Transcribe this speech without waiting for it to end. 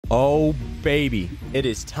Oh, baby. It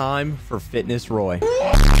is time for Fitness Roy.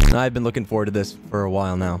 I've been looking forward to this for a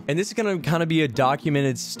while now. And this is going to kind of be a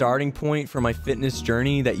documented starting point for my fitness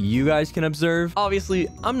journey that you guys can observe. Obviously,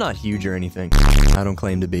 I'm not huge or anything. I don't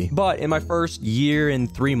claim to be. But in my first year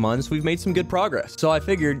and 3 months, we've made some good progress. So I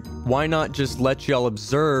figured, why not just let y'all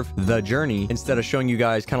observe the journey instead of showing you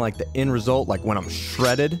guys kind of like the end result, like when I'm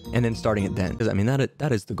shredded, and then starting it then. Because I mean,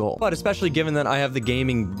 that is the goal. But especially given that I have the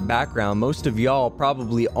gaming background, most of y'all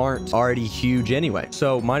probably aren't already huge anyway.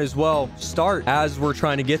 So might as well start as we're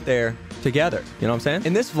trying to get there together. You know what I'm saying?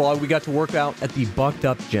 In this vlog, we got to work out at the Bucked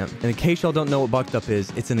Up gym. And in case y'all don't know what Bucked Up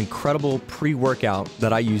is, it's an incredible pre-workout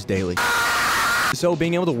that I use daily. So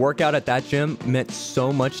being able to work out at that gym meant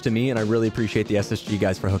so much to me, and I really appreciate the SSG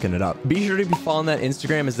guys for hooking it up. Be sure to be following that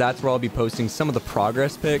Instagram, as that's where I'll be posting some of the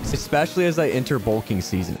progress pics, especially as I enter bulking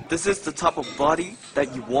season. This is the type of body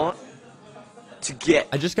that you want to get.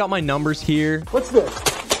 I just got my numbers here. What's this?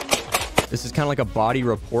 This is kind of like a body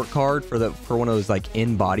report card for one of those like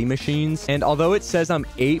in-body machines. And although it says I'm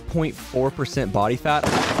 8.4% body fat,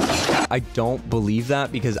 I don't believe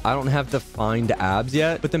that because I don't have defined abs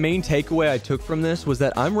yet. But the main takeaway I took from this was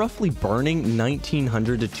that I'm roughly burning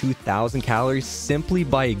 1,900 to 2,000 calories simply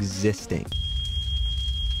by existing.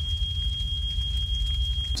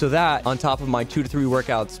 So that, on top of my 2 to 3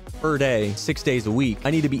 workouts per day, 6 days a week, I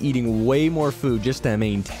need to be eating way more food just to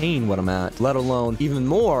maintain what I'm at, let alone even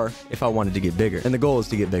more if I wanted to get bigger. And the goal is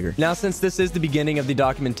to get bigger. Now, since this is the beginning of the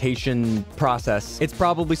documentation process, it's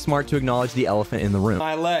probably smart to acknowledge the elephant in the room.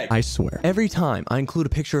 My leg. I swear, every time I include a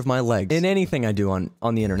picture of my legs in anything I do on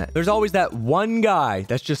the internet, there's always that one guy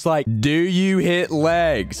that's just like, do you hit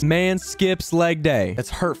legs? Man skips leg day. That's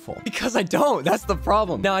hurtful. Because I don't. That's the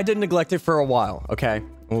problem. Now, I did neglect it for a while, okay?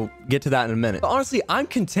 We'll get to that in a minute. But honestly, I'm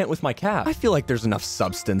content with my calf. I feel like there's enough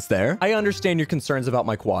substance there. I understand your concerns about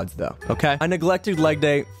my quads though, okay? I neglected leg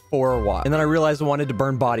day for a while, and then I realized I wanted to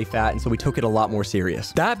burn body fat, and so we took it a lot more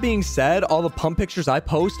serious. That being said, all the pump pictures I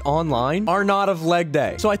post online are not of leg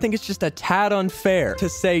day. So I think it's just a tad unfair to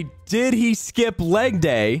say, did he skip leg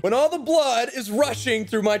day when all the blood is rushing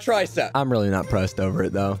through my tricep? I'm really not pressed over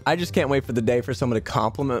it though. I just can't wait for the day for someone to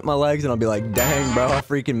compliment my legs and I'll be like, dang bro, I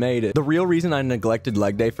freaking made it. The real reason I neglected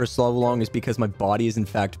leg day for so long is because my body is in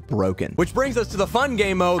fact broken. Which brings us to the fun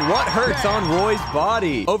game mode. What hurts on Roy's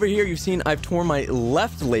body? Over here, you've seen I've torn my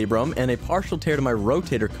left labrum and a partial tear to my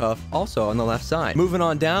rotator cuff also on the left side. Moving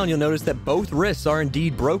on down, you'll notice that both wrists are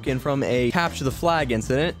indeed broken from a capture the flag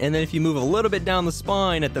incident. And then if you move a little bit down the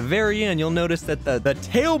spine at the very end, you'll notice that the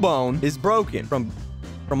tailbone is broken from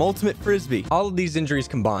Ultimate Frisbee. All of these injuries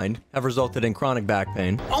combined have resulted in chronic back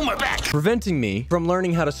pain. Oh, my back! Preventing me from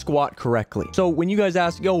learning how to squat correctly. So when you guys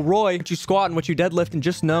ask, yo, Roy, what you squat and what you deadlift, and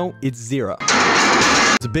just know it's 0.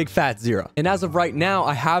 It's a big fat 0. And as of right now,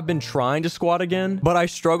 I have been trying to squat again, but I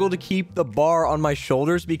struggle to keep the bar on my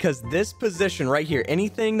shoulders because this position right here,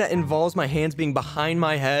 anything that involves my hands being behind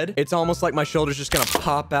my head, it's almost like my shoulders just gonna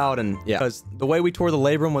pop out. And yeah, because the way we tore the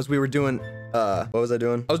labrum was we were doing what was I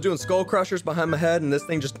doing? I was doing skull crushers behind my head and this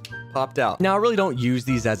thing just popped out. Now, I really don't use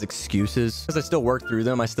these as excuses because I still work through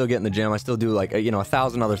them. I still get in the gym. I still do like, you know,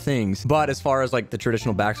 1,000 other things. But as far as like the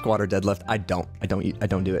traditional back squat or deadlift, I don't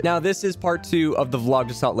do it. Now, this is part 2 of the vlog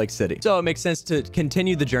to Salt Lake City. So it makes sense to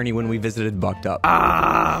continue the journey when we visited Bucked Up.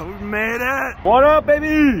 Ah, we made it. What up,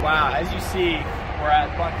 baby? Wow, as you see, we're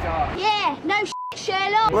at Bucked Up. Yeah, no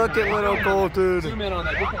Sherlock. Look at little Cole, dude. Zoom in on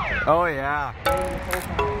that. Oh, yeah.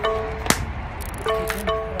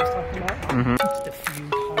 Just a few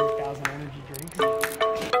 100,000 energy drinks.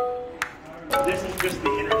 This is just the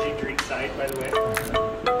energy drink side, by the way.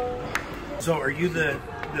 So, are you the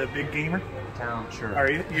big gamer? Talent, sure. Are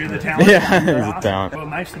you? You're the talent? Yeah, the talent. Well,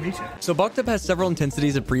 nice to meet you. So Bucked Up has several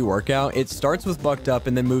intensities of pre-workout. It starts with Bucked Up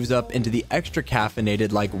and then moves up into the extra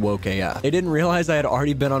caffeinated like Woke AF. I didn't realize I had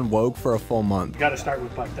already been on Woke for a full month. You got to start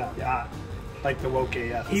with Bucked Up. Yeah. Like the Woke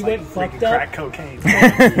AF. He like went Bucked Up. Crack cocaine.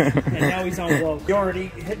 And now he's on Woke. You already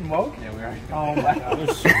hitting Woke? Yeah, we are. Oh my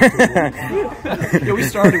gosh. Yeah, we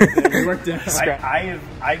started with it. We worked out.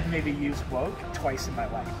 I've maybe used Woke twice in my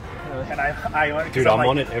life. And I Dude, I'm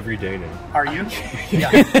on it every day now. Are you? Yeah.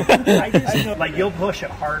 I just know, like, you'll push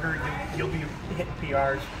it harder. You'll be hitting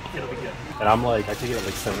PRs. It'll be good. And I'm like, I take it at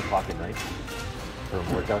like 7 o'clock at night for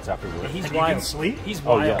workouts after work. He's and wild. You can sleep? He's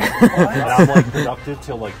Oh wild. yeah. And I'm like productive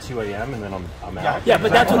till like 2 a.m. and then I'm out. Yeah,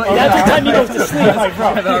 but that's what time he goes to sleep.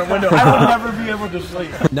 I would never be able to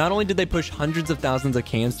sleep. Not only did they push hundreds of thousands of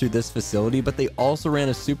cans through this facility, but they also ran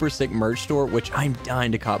a super sick merch store, which I'm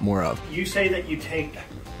dying to cop more of. You say that you take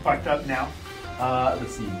Bucked Up now.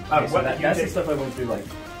 Let's see. Okay, so that's the stuff I went through like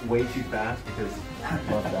way too fast because I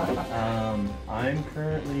love that. I'm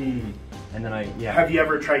currently And then yeah. Have you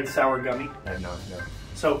ever tried sour gummy? I have not, no.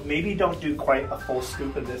 So maybe don't do quite a full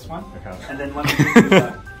scoop of this one. Okay. And then let me give you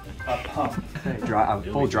a pump.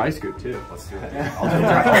 Full dry scoop too. Let's do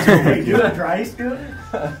it. You do a dry scoop?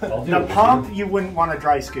 The pump, you wouldn't want a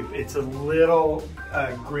dry scoop. It's a little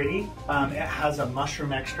gritty. It has a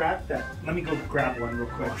mushroom extract that, let me go grab one real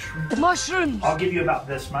quick. Mushrooms! I'll give you about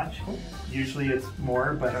this much. Usually it's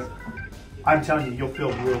more, but I'm telling you, you'll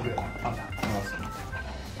feel real good on that. Awesome.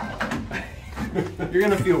 You're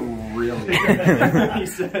gonna feel really good. He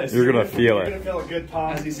says. You're gonna feel You're it. gonna feel a good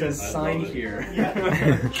pause. As he says, sign here. Yeah.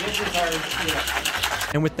 This is our,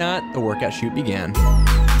 yeah. And with that, the workout shoot began. It's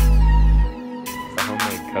a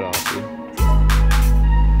homemade cutoff, dude.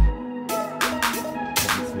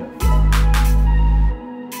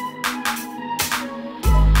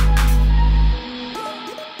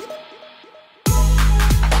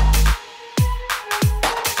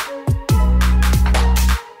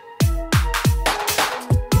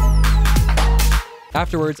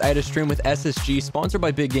 Afterwards, I had a stream with SSG, sponsored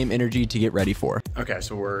by Big Game Energy, to get ready for. Okay,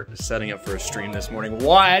 so we're setting up for a stream this morning.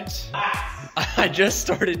 What? I just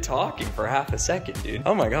started talking for half a second, dude.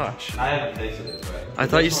 Oh my gosh. I haven't tasted this, right? I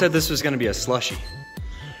thought you said this was gonna be a slushy.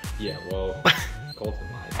 Yeah, well, Colton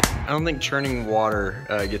lied. I don't think churning water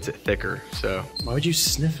gets it thicker, so. Why would you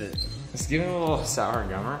sniff it? Let's give it a little sour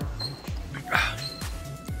gummer.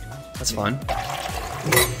 That's fun.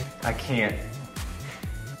 I can't.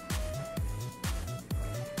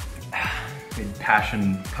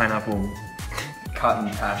 Passion, pineapple, cotton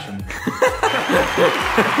passion.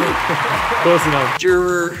 Close enough.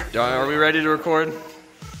 Are we ready to record?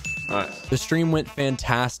 All right. The stream went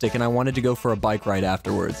fantastic, and I wanted to go for a bike ride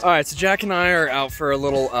afterwards. All right, so Jack and I are out for a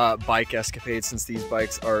little bike escapade, since these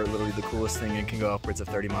bikes are literally the coolest thing and can go upwards of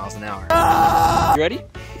 30 miles an hour. You ready?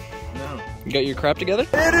 No. You got your crap together?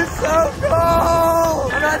 It is so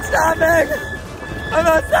cold! I'm not stopping! I'm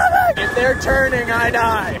not stopping! If they're turning, I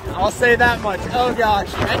die. I'll say that much. Oh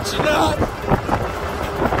gosh, wrench it up.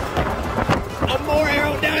 I'm more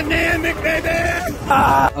aerodynamic, baby!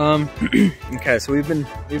 Okay, so we've been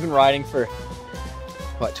riding for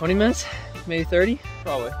what, 20 minutes? Maybe 30?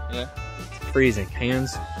 Probably, yeah. It's freezing.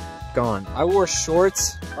 Hands gone. I wore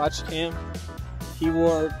shorts, watch cam. He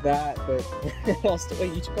wore that, but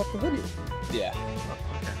wait, you took off the hoodie. Yeah.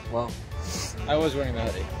 Okay. Well, I was wearing the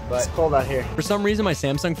hoodie, but it's cold out here. For some reason, my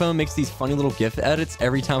Samsung phone makes these funny little GIF edits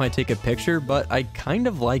every time I take a picture, but I kind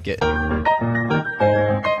of like it.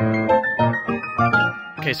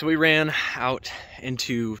 Okay, so we ran out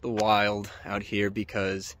into the wild out here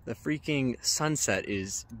because the freaking sunset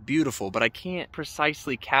is beautiful, but I can't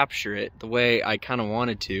precisely capture it the way I kind of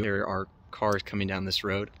wanted to. There are cars coming down this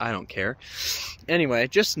road. I don't care. Anyway,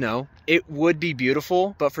 just know it would be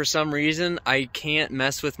beautiful, but for some reason I can't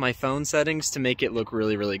mess with my phone settings to make it look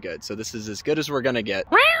really, really good. So this is as good as we're gonna get.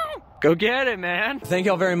 Go get it, man. Thank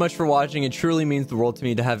y'all very much for watching. It truly means the world to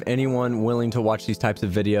me to have anyone willing to watch these types of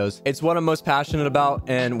videos. It's what I'm most passionate about,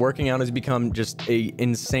 and working out has become just an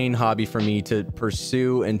insane hobby for me to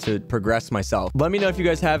pursue and to progress myself. Let me know if you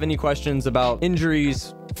guys have any questions about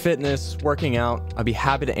injuries, fitness, working out. I'd be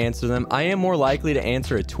happy to answer them. I am more likely to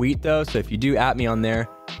answer a tweet though, so if you do at me on there,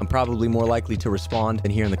 I'm probably more likely to respond than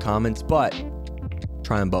here in the comments, but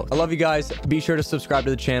try them both. I love you guys. Be sure to subscribe to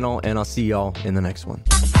the channel, and I'll see y'all in the next one.